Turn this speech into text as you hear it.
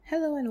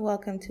Hello and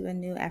welcome to A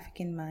New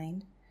African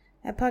Mind,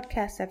 a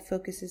podcast that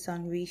focuses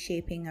on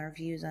reshaping our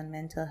views on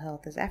mental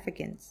health as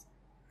Africans.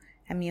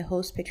 I'm your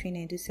host,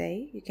 Petrina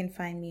Dusay. You can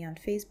find me on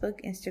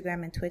Facebook,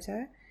 Instagram, and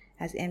Twitter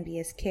as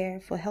MBS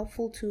Care for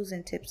helpful tools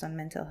and tips on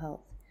mental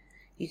health.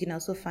 You can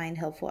also find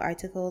helpful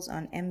articles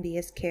on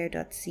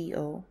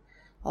mbscare.co.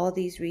 All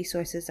these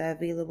resources are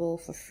available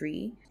for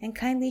free, and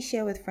kindly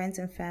share with friends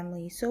and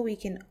family so we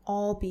can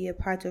all be a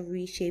part of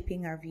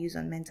reshaping our views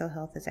on mental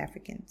health as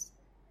Africans.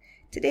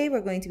 Today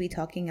we're going to be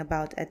talking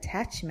about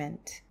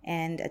attachment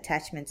and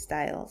attachment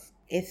styles.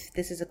 If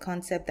this is a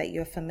concept that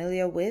you're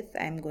familiar with,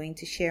 I'm going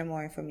to share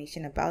more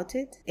information about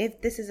it.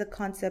 If this is a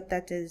concept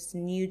that is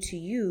new to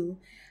you,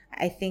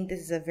 I think this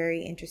is a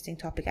very interesting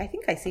topic. I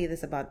think I say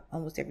this about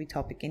almost every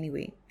topic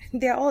anyway.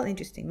 They're all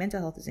interesting.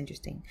 Mental health is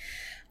interesting.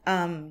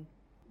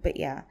 But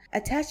yeah,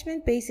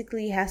 attachment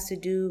basically has to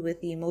do with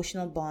the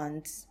emotional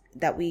bonds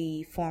that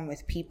we form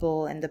with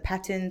people and the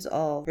patterns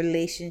of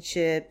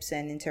relationships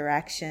and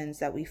interactions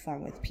that we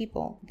form with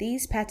people.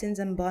 These patterns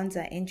and bonds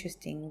are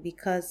interesting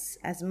because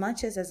as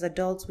much as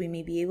adults we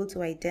may be able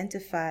to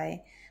identify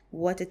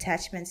what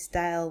attachment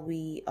style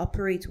we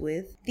operate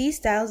with, these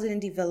styles didn't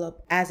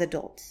develop as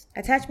adults.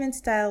 Attachment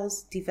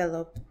styles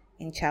develop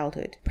in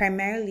childhood,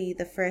 primarily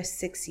the first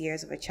 6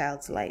 years of a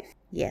child's life.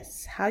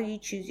 Yes, how you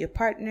choose your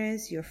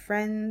partners, your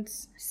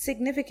friends,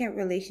 significant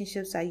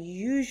relationships are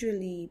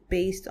usually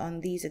based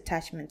on these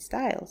attachment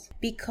styles.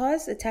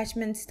 Because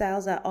attachment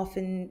styles are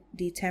often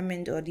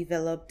determined or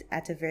developed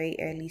at a very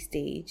early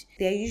stage,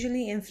 they are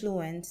usually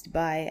influenced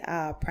by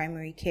our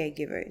primary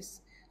caregivers.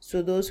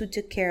 So those who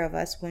took care of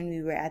us when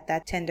we were at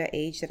that tender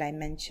age that I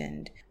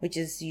mentioned, which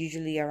is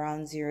usually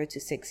around 0 to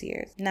 6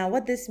 years. Now,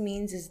 what this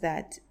means is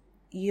that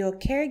your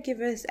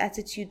caregiver's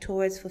attitude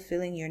towards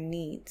fulfilling your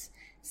needs,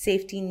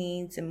 safety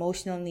needs,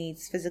 emotional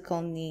needs,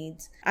 physical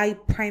needs, are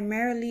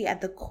primarily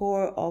at the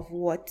core of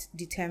what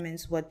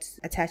determines what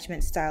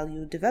attachment style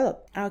you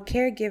develop. Our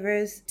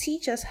caregivers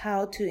teach us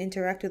how to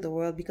interact with the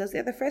world because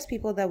they're the first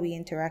people that we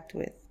interact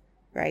with,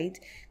 right?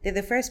 They're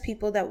the first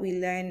people that we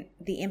learn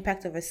the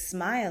impact of a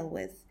smile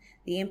with,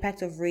 the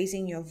impact of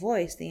raising your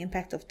voice, the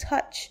impact of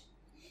touch.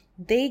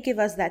 They give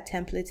us that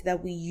template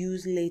that we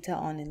use later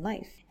on in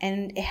life.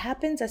 And it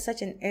happens at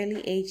such an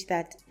early age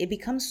that it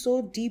becomes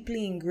so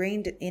deeply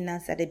ingrained in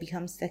us that it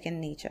becomes second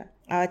nature.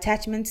 Our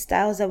attachment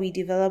styles that we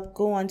develop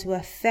go on to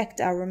affect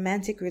our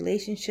romantic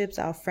relationships,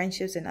 our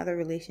friendships, and other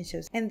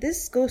relationships. And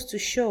this goes to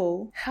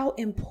show how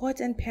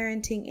important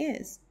parenting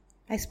is.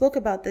 I spoke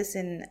about this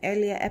in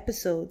earlier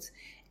episodes,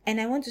 and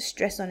I want to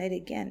stress on it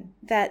again.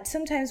 That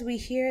sometimes we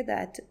hear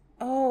that,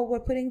 we're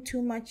putting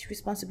too much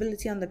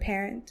responsibility on the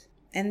parent.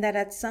 And that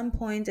at some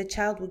point a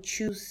child would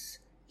choose.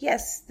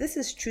 Yes, this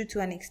is true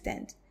to an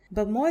extent.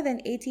 But more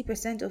than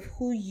 80% of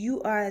who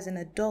you are as an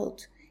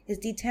adult is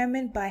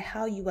determined by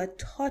how you are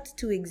taught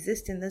to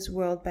exist in this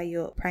world by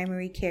your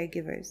primary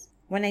caregivers.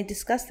 When I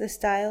discuss the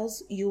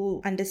styles,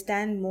 you'll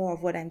understand more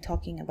of what I'm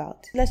talking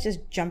about. Let's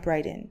just jump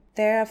right in.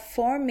 There are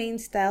 4 main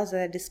styles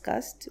that are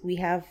discussed. We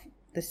have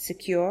the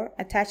secure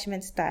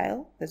attachment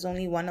style. There's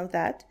only one of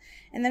that.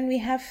 And then we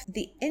have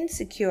the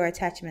insecure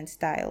attachment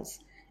styles.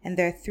 And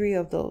there are 3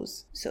 of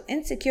those. So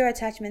insecure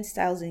attachment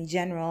styles in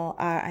general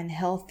are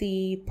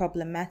unhealthy,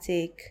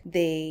 problematic.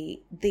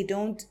 They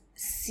don't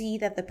see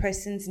that the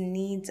person's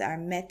needs are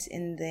met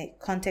in the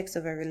context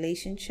of a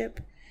relationship.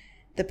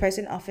 The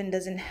person often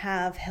doesn't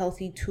have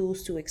healthy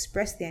tools to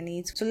express their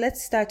needs. So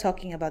let's start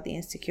talking about the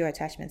insecure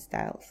attachment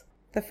styles.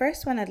 The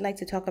first one I'd like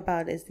to talk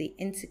about is the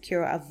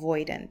insecure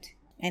avoidant.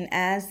 And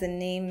as the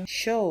name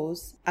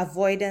shows,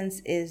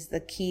 avoidance is the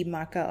key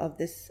marker of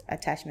this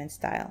attachment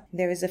style.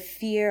 There is a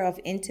fear of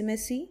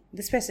intimacy.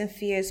 This person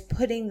fears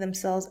putting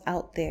themselves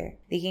out there.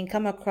 They can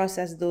come across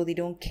as though they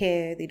don't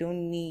care. They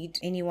don't need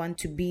anyone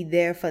to be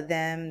there for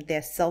them.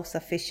 They're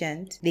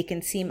self-sufficient. They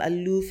can seem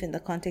aloof in the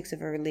context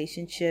of a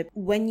relationship.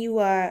 When you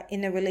are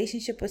in a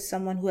relationship with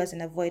someone who has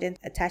an avoidant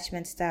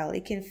attachment style,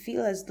 it can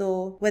feel as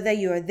though whether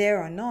you are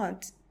there or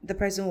not, the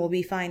person will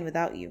be fine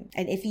without you.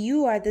 And if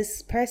you are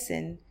this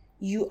person,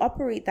 you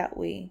operate that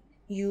way.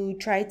 You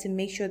try to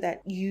make sure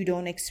that you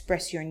don't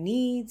express your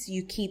needs.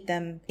 You keep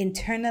them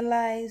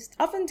internalized.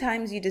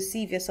 Oftentimes you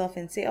deceive yourself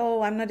and say,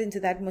 I'm not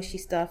into that mushy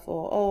stuff,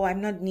 or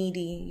I'm not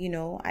needy.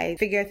 I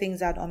figure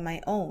things out on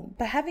my own.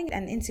 But having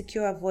an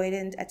insecure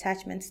avoidant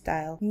attachment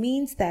style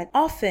means that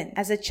often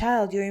as a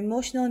child, your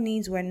emotional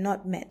needs were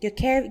not met. Your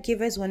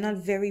caregivers were not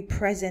very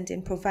present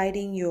in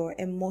providing your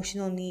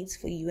emotional needs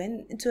for you.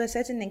 And to a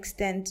certain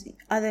extent,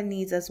 other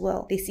needs as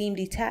well. They seem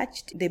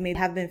detached. They may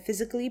have been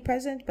physically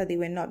present, but they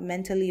were not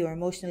mentally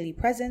or emotionally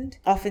present.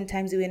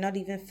 Oftentimes they were not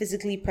even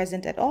physically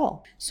present at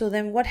all. So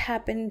then what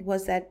happened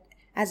was that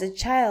as a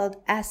child,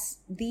 as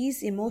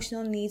these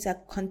emotional needs are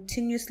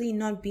continuously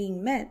not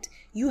being met,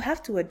 you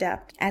have to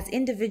adapt. As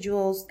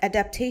individuals,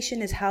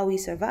 adaptation is how we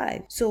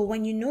survive. So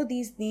when you know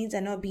these needs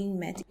are not being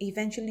met,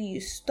 eventually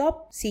you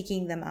stop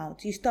seeking them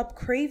out. You stop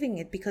craving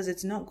it because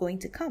it's not going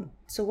to come.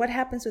 So what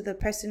happens with a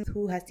person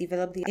who has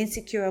developed the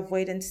insecure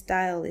avoidance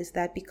style is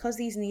that because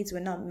these needs were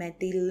not met,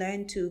 they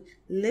learn to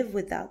live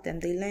without them.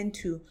 They learn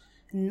to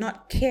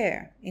not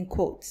care, in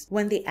quotes,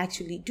 when they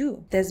actually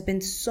do. There's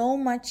been so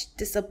much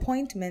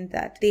disappointment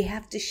that they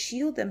have to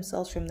shield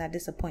themselves from that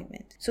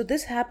disappointment. So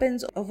this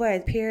happens over a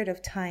period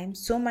of time,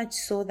 so much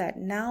so that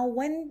now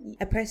when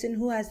a person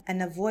who has an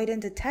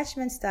avoidant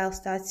attachment style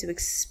starts to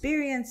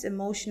experience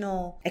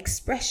emotional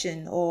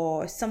expression,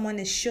 or someone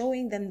is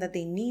showing them that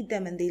they need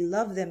them and they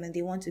love them and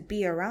they want to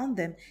be around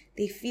them,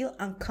 they feel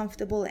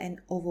uncomfortable and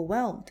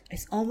overwhelmed.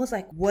 It's almost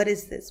like, what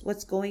is this?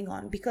 What's going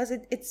on? Because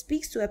it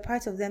speaks to a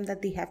part of them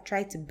that they have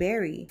tried to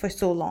bury for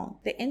so long.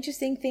 The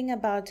interesting thing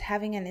about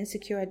having an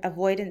insecure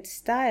avoidant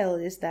style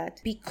is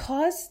that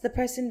because the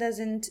person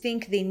doesn't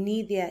think they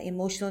need their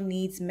emotional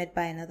needs met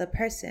by another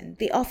person,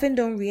 they often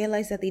don't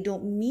realize that they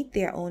don't meet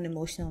their own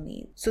emotional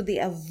needs. So they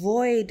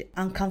avoid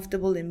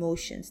uncomfortable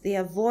emotions. They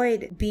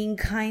avoid being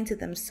kind to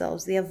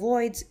themselves. They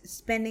avoid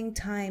spending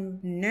time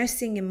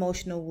nursing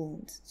emotional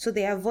wounds. So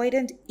they avoid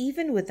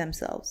even with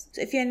themselves.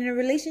 So if you're in a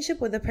relationship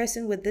with a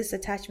person with this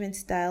attachment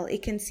style,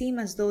 it can seem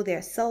as though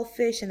they're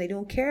selfish and they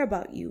don't care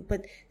about you,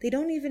 but they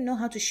don't even know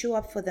how to show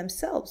up for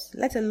themselves,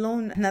 let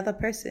alone another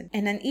person.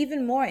 And an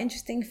even more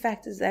interesting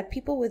fact is that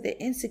people with the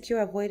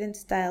insecure avoidant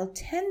style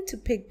tend to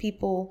pick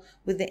people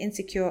with the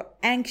insecure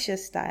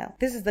anxious style.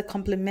 This is the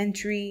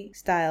complementary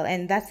style,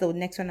 and that's the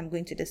next one I'm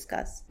going to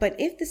discuss. But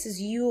if this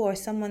is you or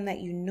someone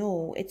that you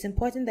know, it's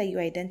important that you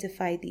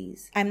identify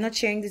these. I'm not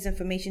sharing this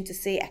information to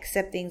say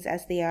accept things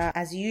as they are.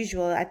 As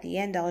usual, at the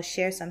end, I'll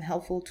share some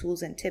helpful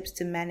tools and tips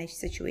to manage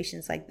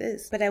situations like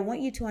this. But I want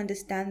you to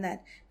understand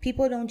that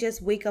people don't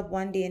just wake up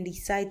one day and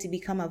decide to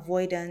become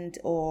avoidant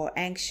or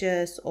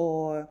anxious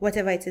or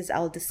whatever it is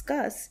I'll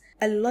discuss.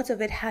 A lot of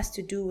it has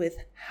to do with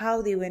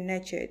how they were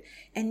nurtured.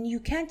 And you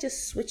can't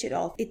just switch it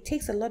off. It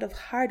takes a lot of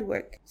hard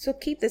work. So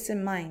keep this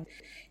in mind.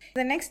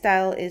 The next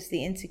style is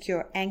the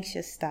insecure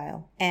anxious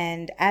style.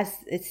 And as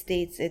it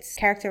states, it's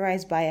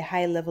characterized by a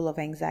high level of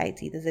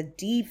anxiety. There's a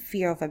deep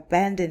fear of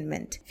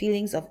abandonment,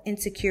 feelings of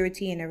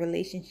insecurity in a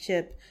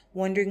relationship,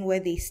 wondering where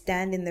they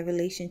stand in the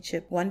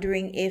relationship,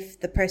 wondering if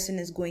the person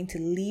is going to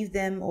leave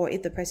them or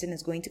if the person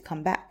is going to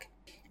come back.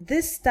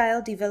 This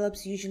style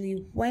develops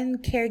usually when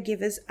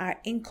caregivers are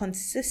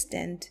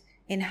inconsistent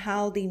in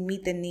how they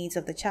meet the needs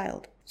of the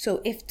child.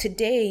 So if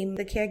today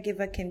the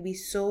caregiver can be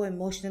so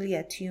emotionally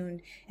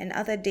attuned and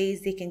other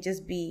days they can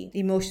just be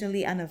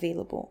emotionally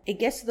unavailable, it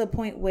gets to the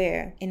point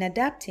where in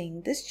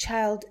adapting, this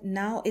child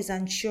now is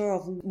unsure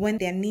of when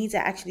their needs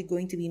are actually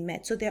going to be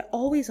met. So they're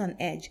always on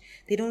edge.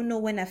 They don't know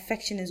when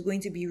affection is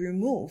going to be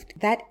removed.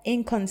 That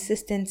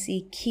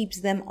inconsistency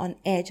keeps them on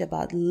edge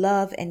about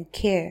love and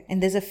care,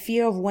 and there's a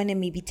fear of when it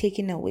may be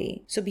taken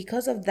away. So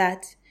because of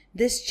that,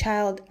 this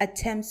child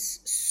attempts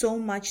so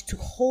much to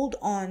hold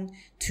on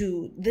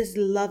to this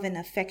love and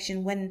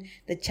affection when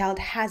the child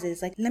has it.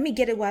 It's like, let me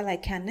get it while I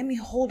can. Let me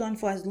hold on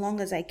for as long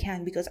as I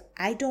can because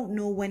I don't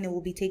know when it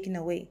will be taken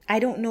away. I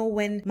don't know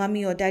when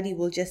mommy or daddy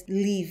will just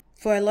leave.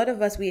 For a lot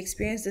of us, we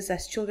experience this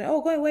as children.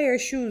 Oh, go and wear your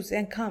shoes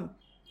and come.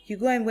 You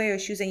go and wear your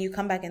shoes and you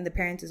come back and the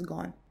parent is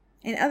gone.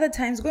 And other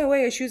times, go and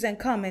wear your shoes and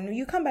come, and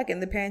you come back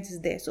and the parent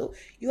is there. So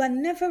you are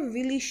never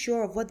really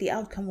sure of what the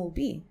outcome will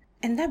be.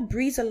 And that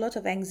breeds a lot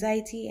of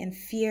anxiety and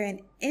fear and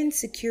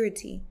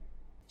insecurity.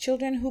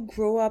 Children who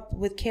grow up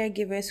with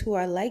caregivers who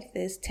are like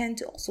this tend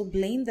to also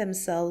blame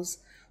themselves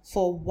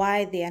for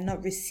why they are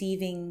not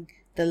receiving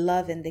the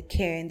love and the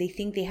care. And they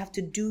think they have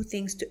to do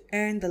things to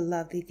earn the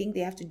love. They think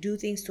they have to do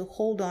things to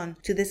hold on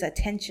to this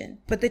attention.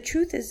 But the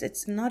truth is,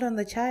 it's not on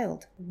the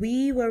child.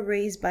 We were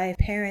raised by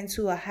parents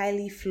who are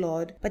highly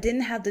flawed, but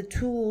didn't have the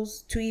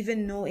tools to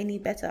even know any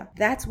better.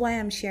 That's why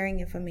I'm sharing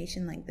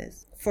information like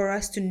this, for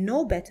us to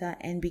know better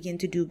and begin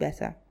to do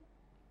better.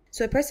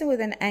 So a person with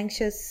an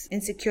anxious,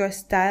 insecure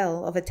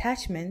style of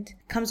attachment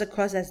comes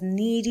across as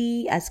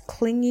needy, as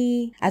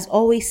clingy, as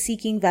always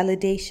seeking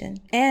validation.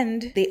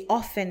 And they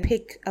often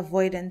pick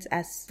avoidance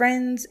as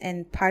friends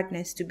and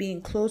partners to be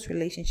in close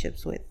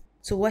relationships with.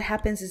 So what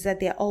happens is that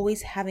they're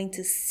always having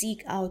to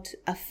seek out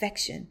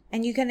affection.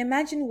 And you can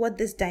imagine what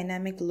this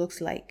dynamic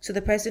looks like. So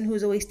the person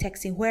who's always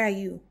texting, where are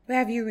you? Where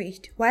have you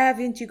reached? Why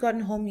haven't you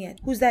gotten home yet?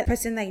 Who's that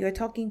person that you're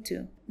talking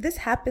to? This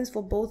happens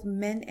for both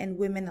men and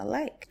women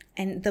alike.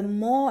 And the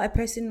more a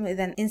person with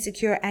an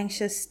insecure,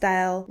 anxious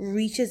style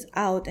reaches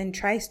out and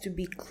tries to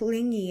be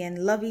clingy and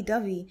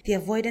lovey-dovey, the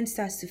avoidance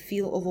starts to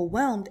feel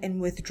overwhelmed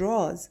and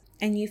withdraws.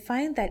 And you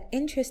find that,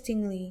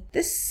 interestingly,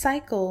 this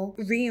cycle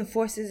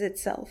reinforces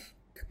itself.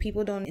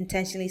 People don't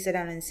intentionally sit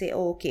down and say,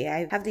 oh, okay,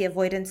 I have the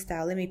avoidant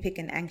style, let me pick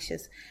an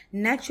anxious.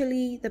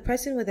 Naturally, the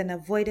person with an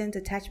avoidant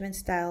attachment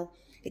style,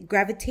 it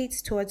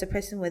gravitates towards a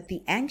person with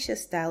the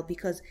anxious style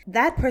because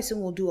that person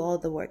will do all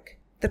the work.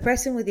 The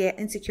person with the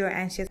insecure,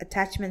 anxious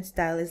attachment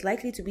style is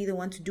likely to be the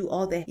one to do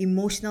all the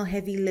emotional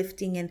heavy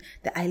lifting and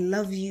the I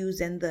love yous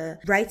and the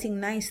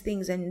writing nice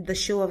things and the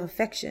show of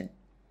affection.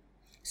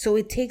 So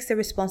it takes the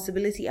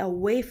responsibility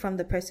away from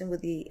the person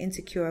with the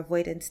insecure,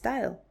 avoidant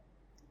style.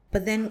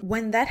 But then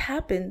when that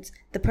happens,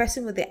 the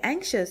person with the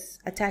anxious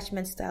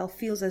attachment style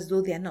feels as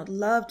though they are not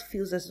loved,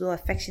 feels as though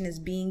affection is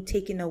being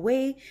taken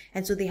away,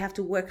 and so they have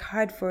to work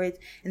hard for it.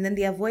 And then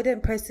the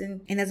avoidant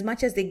person, in as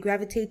much as they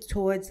gravitate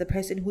towards the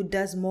person who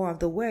does more of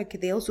the work,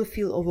 they also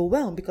feel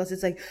overwhelmed because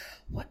it's like,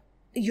 what?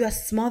 You are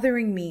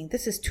smothering me.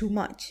 This is too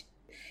much.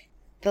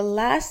 The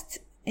last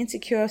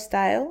insecure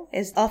style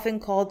is often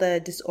called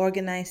the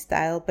disorganized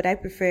style, but I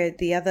prefer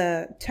the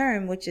other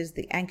term, which is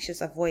the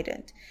anxious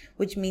avoidant,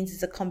 which means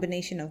it's a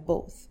combination of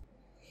both.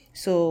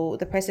 So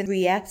the person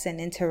reacts and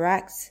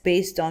interacts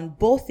based on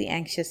both the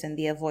anxious and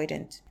the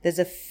avoidant. There's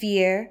a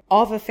fear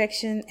of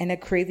affection and a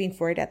craving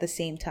for it at the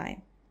same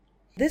time.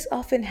 This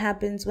often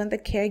happens when the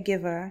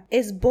caregiver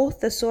is both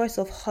the source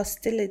of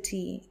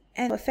hostility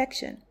and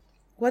affection.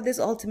 What this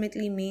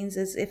ultimately means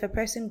is if a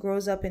person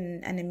grows up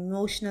in an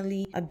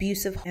emotionally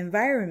abusive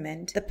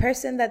environment, the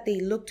person that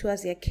they look to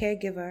as their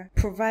caregiver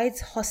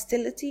provides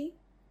hostility,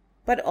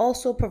 but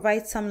also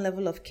provides some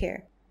level of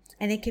care.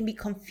 And it can be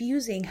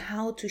confusing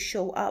how to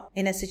show up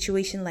in a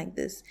situation like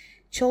this.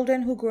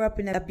 Children who grow up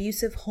in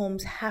abusive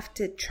homes have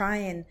to try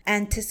and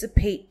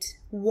anticipate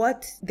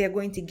what they're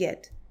going to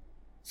get.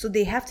 So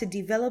they have to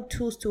develop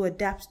tools to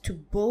adapt to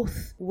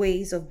both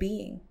ways of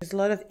being. There's a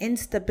lot of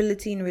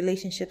instability in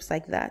relationships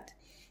like that.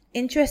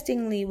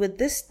 Interestingly, with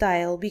this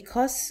style,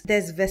 because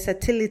there's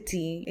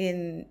versatility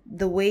in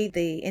the way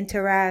they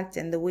interact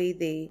and the way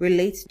they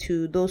relate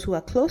to those who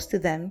are close to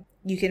them,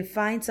 you can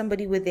find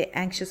somebody with the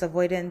anxious,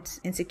 avoidant,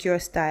 insecure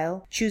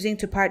style, choosing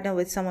to partner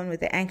with someone with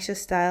the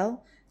anxious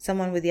style,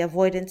 someone with the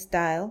avoidant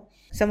style,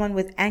 someone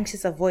with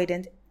anxious,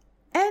 avoidant,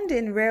 and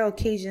in rare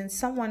occasions,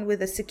 someone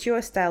with a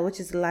secure style, which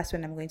is the last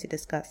one I'm going to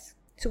discuss.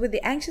 So with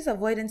the anxious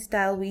avoidance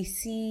style, we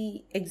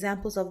see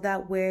examples of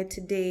that where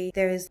today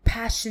there is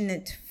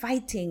passionate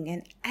fighting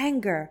and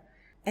anger.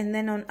 And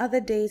then on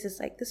other days, it's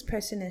like this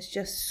person is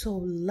just so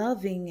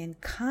loving and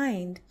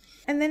kind.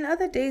 And then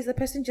other days, the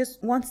person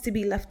just wants to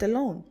be left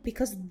alone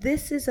because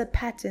this is a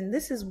pattern.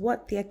 This is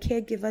what their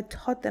caregiver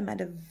taught them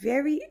at a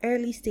very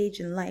early stage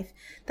in life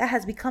that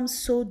has become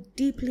so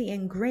deeply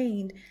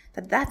ingrained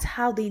that that's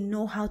how they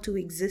know how to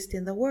exist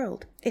in the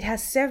world. It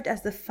has served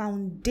as the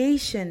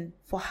foundation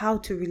for how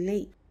to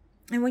relate.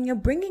 And when you're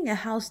bringing a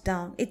house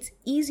down, it's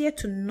easier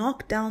to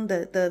knock down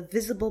the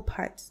visible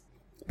parts.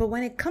 But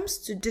when it comes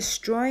to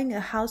destroying a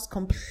house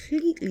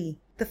completely,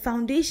 the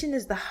foundation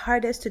is the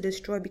hardest to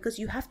destroy because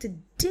you have to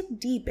dig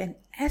deep and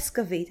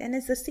excavate. And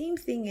it's the same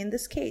thing in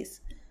this case.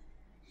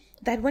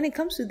 That when it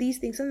comes to these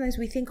things, sometimes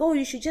we think, oh,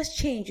 you should just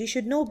change. You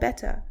should know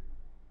better.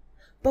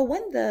 But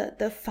when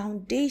the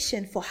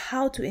foundation for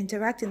how to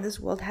interact in this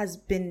world has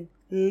been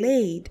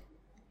laid,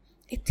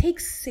 it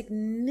takes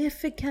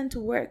significant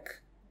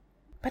work.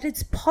 But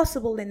it's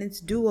possible and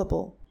it's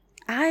doable.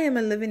 I am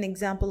a living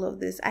example of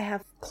this. I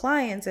have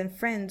clients and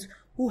friends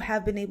who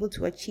have been able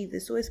to achieve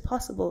this. So it's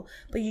possible.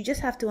 But you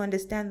just have to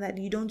understand that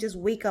you don't just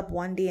wake up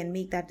one day and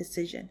make that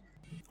decision.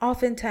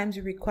 Oftentimes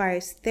it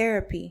requires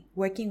therapy,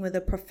 working with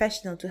a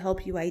professional to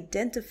help you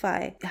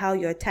identify how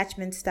your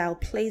attachment style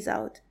plays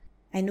out.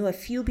 I know a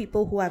few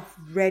people who have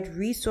read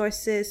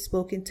resources,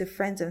 spoken to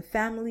friends and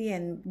family,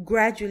 and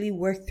gradually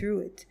worked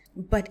through it.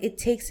 But it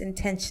takes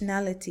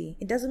intentionality.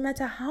 It doesn't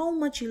matter how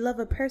much you love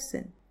a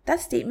person. That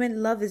statement,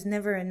 love is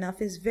never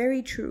enough, is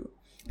very true.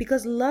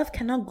 Because love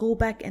cannot go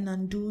back and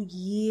undo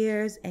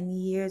years and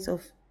years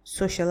of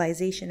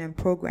socialization and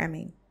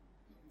programming.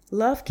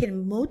 Love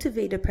can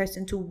motivate a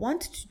person to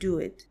want to do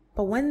it.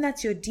 But when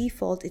that's your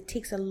default, it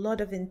takes a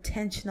lot of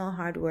intentional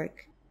hard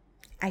work.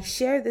 I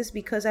share this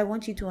because I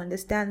want you to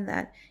understand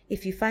that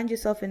if you find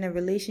yourself in a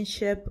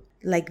relationship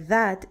like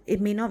that, it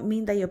may not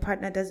mean that your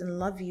partner doesn't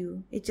love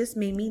you. It just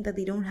may mean that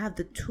they don't have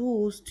the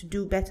tools to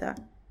do better.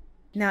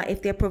 Now,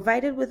 if they're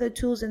provided with the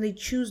tools and they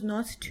choose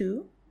not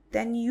to,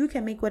 then you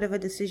can make whatever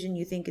decision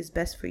you think is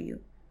best for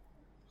you.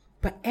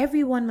 But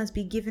everyone must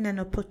be given an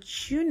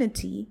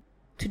opportunity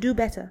to do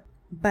better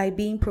by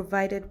being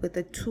provided with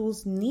the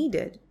tools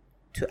needed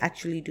to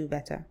actually do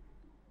better.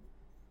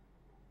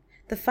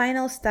 The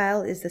final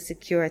style is the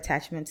secure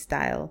attachment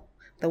style,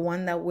 the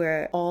one that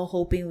we're all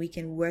hoping we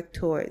can work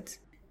towards.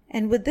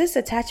 And with this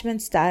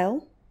attachment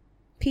style,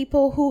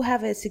 people who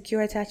have a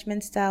secure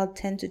attachment style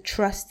tend to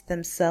trust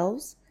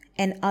themselves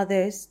and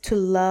others, to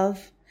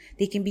love.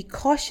 They can be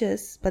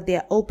cautious, but they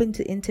are open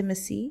to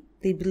intimacy.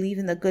 They believe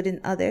in the good in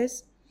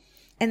others,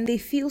 and they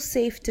feel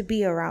safe to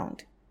be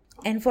around.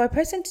 And for a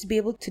person to be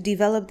able to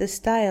develop this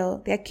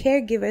style, their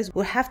caregivers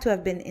will have to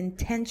have been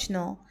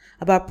intentional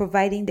about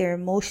providing their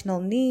emotional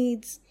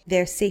needs,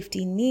 their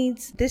safety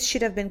needs. This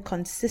should have been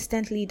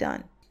consistently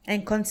done.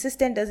 And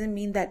consistent doesn't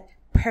mean that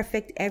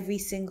perfect every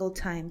single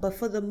time, but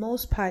for the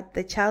most part,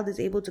 the child is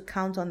able to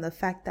count on the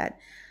fact that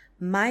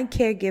my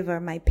caregiver,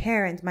 my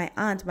parent, my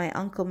aunt, my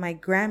uncle, my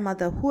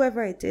grandmother,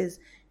 whoever it is,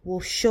 will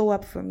show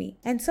up for me.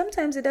 And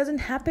sometimes it doesn't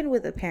happen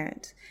with a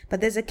parent, but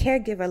there's a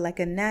caregiver like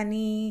a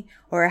nanny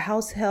or a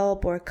house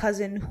help or a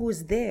cousin who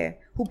is there,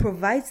 who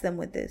provides them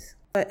with this.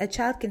 But a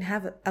child can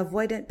have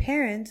avoidant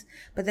parents,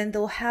 but then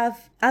they'll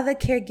have other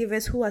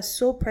caregivers who are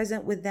so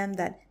present with them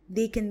that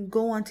they can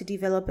go on to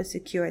develop a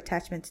secure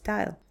attachment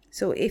style.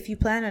 So if you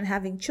plan on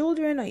having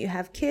children or you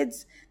have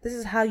kids, this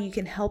is how you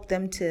can help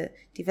them to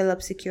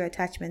develop secure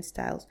attachment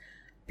styles.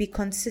 Be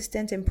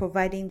consistent in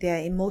providing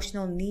their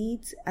emotional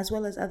needs as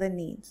well as other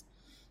needs.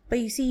 But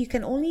you see, you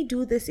can only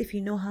do this if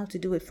you know how to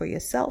do it for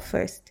yourself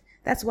first.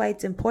 That's why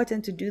it's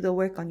important to do the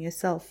work on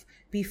yourself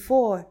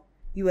before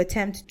you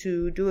attempt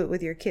to do it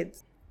with your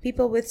kids.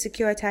 People with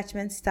secure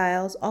attachment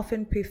styles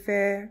often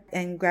prefer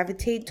and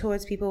gravitate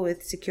towards people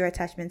with secure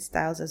attachment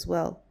styles as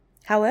well.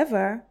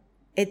 However,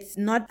 it's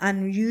not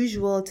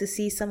unusual to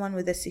see someone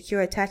with a secure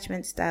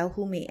attachment style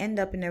who may end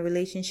up in a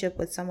relationship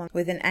with someone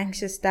with an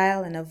anxious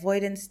style, an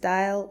avoidant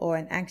style, or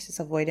an anxious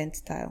avoidant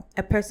style.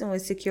 A person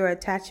with secure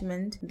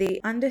attachment,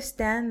 they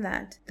understand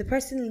that the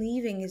person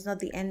leaving is not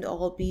the end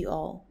all be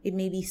all. It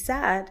may be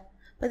sad,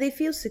 but they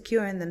feel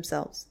secure in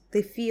themselves.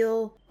 They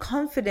feel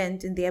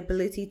confident in the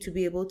ability to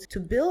be able to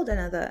build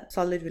another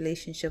solid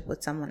relationship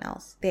with someone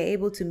else. They're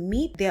able to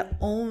meet their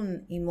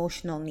own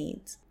emotional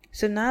needs.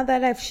 So now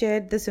that I've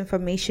shared this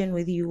information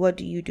with you, what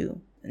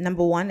do?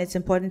 Number one, it's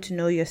important to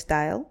know your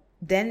style,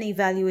 then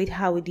evaluate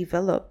how it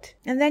developed,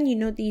 and then you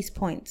note these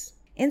points.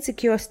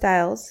 Insecure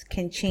styles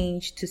can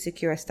change to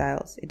secure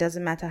styles. It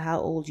doesn't matter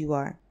how old you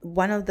are.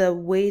 One of the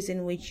ways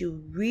in which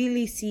you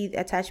really see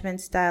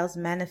attachment styles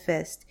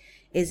manifest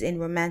is in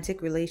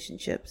romantic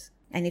relationships.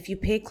 And if you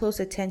pay close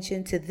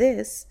attention to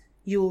this,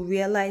 you'll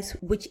realize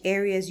which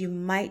areas you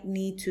might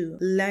need to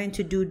learn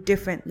to do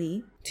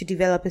differently to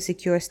develop a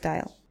secure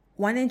style.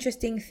 One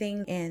interesting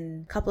thing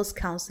in couples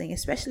counseling,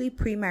 especially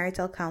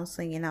premarital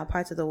counseling in our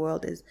parts of the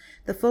world, is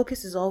the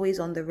focus is always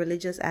on the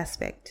religious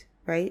aspect,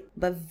 right?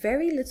 But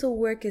very little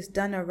work is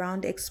done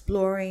around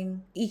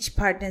exploring each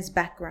partner's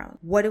background,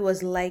 what it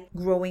was like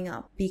growing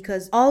up,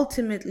 because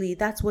ultimately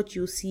that's what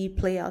you'll see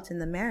play out in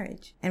the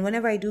marriage. And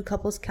whenever I do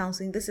couples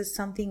counseling, this is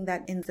something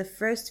that in the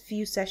first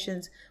few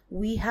sessions,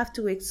 we have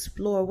to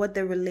explore what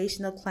the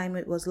relational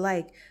climate was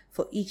like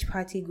for each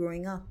party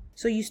growing up.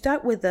 So you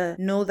start with the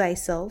know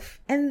thyself,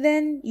 and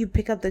then you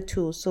pick up the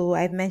tools. So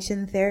I've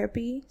mentioned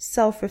therapy,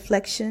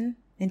 self-reflection,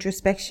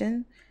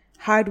 introspection,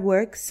 hard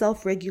work,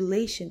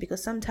 self-regulation,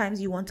 because sometimes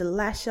you want to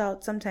lash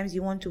out, sometimes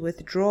you want to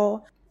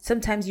withdraw,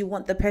 sometimes you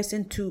want the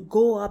person to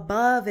go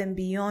above and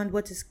beyond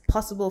what is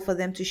possible for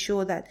them to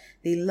show that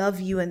they love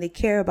you and they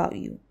care about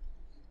you.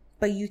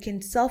 But you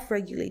can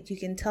self-regulate. You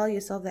can tell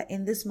yourself that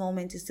in this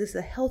moment, is this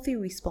a healthy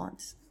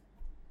response?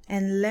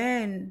 And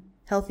learn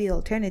healthy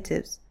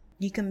alternatives.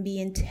 You can be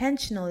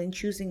intentional in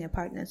choosing a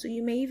partner. So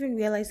you may even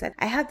realize that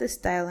I have this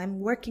style, I'm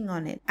working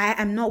on it.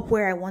 I'm not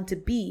where I want to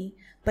be,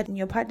 but in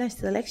your partner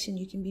selection,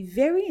 you can be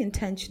very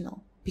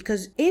intentional.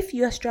 Because if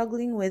you are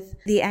struggling with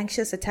the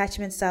anxious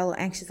attachment style or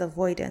anxious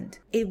avoidant,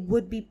 it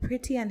would be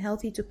pretty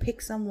unhealthy to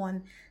pick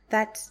someone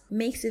that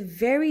makes it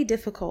very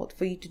difficult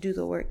for you to do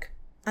the work,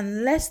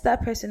 unless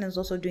that person is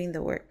also doing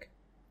the work.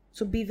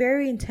 So be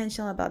very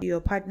intentional about your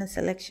partner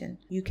selection.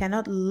 You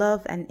cannot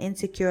love an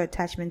insecure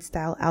attachment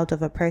style out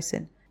of a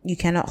person. You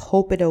cannot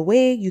hope it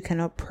away. You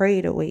cannot pray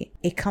it away.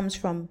 It comes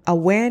from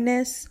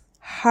awareness,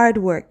 hard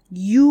work,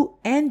 you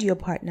and your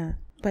partner.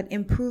 But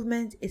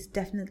improvement is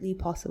definitely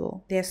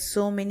possible. There are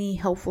so many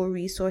helpful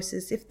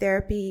resources. If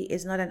therapy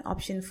is not an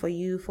option for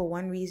you for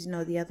one reason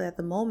or the other at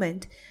the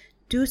moment,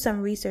 do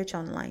some research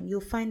online. You'll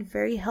find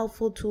very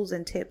helpful tools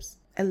and tips.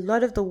 A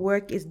lot of the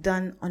work is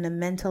done on a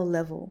mental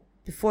level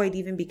before it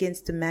even begins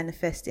to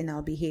manifest in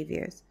our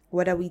behaviors.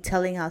 What are we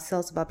telling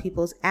ourselves about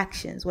people's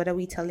actions? What are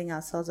we telling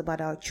ourselves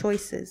about our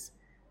choices?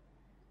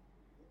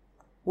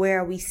 Where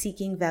are we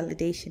seeking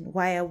validation?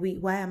 Why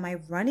am I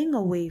running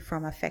away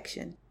from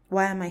affection?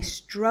 Why am I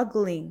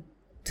struggling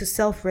to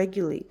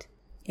self-regulate?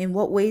 In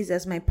what ways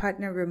does my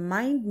partner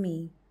remind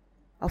me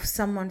of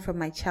someone from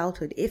my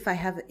childhood, if I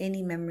have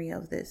any memory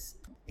of this?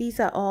 These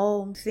are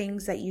all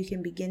things that you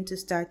can begin to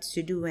start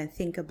to do and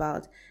think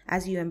about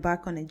as you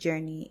embark on a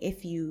journey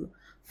if you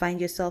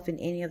find yourself in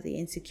any of the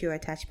insecure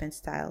attachment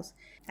styles.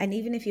 And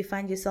even if you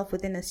find yourself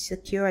within a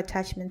secure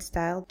attachment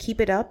style,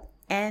 keep it up.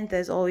 And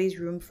there's always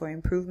room for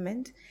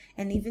improvement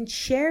and even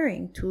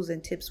sharing tools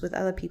and tips with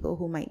other people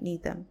who might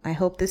need them. I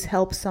hope this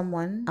helps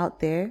someone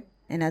out there.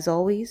 And as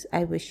always,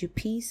 I wish you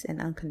peace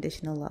and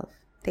unconditional love.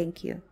 Thank you.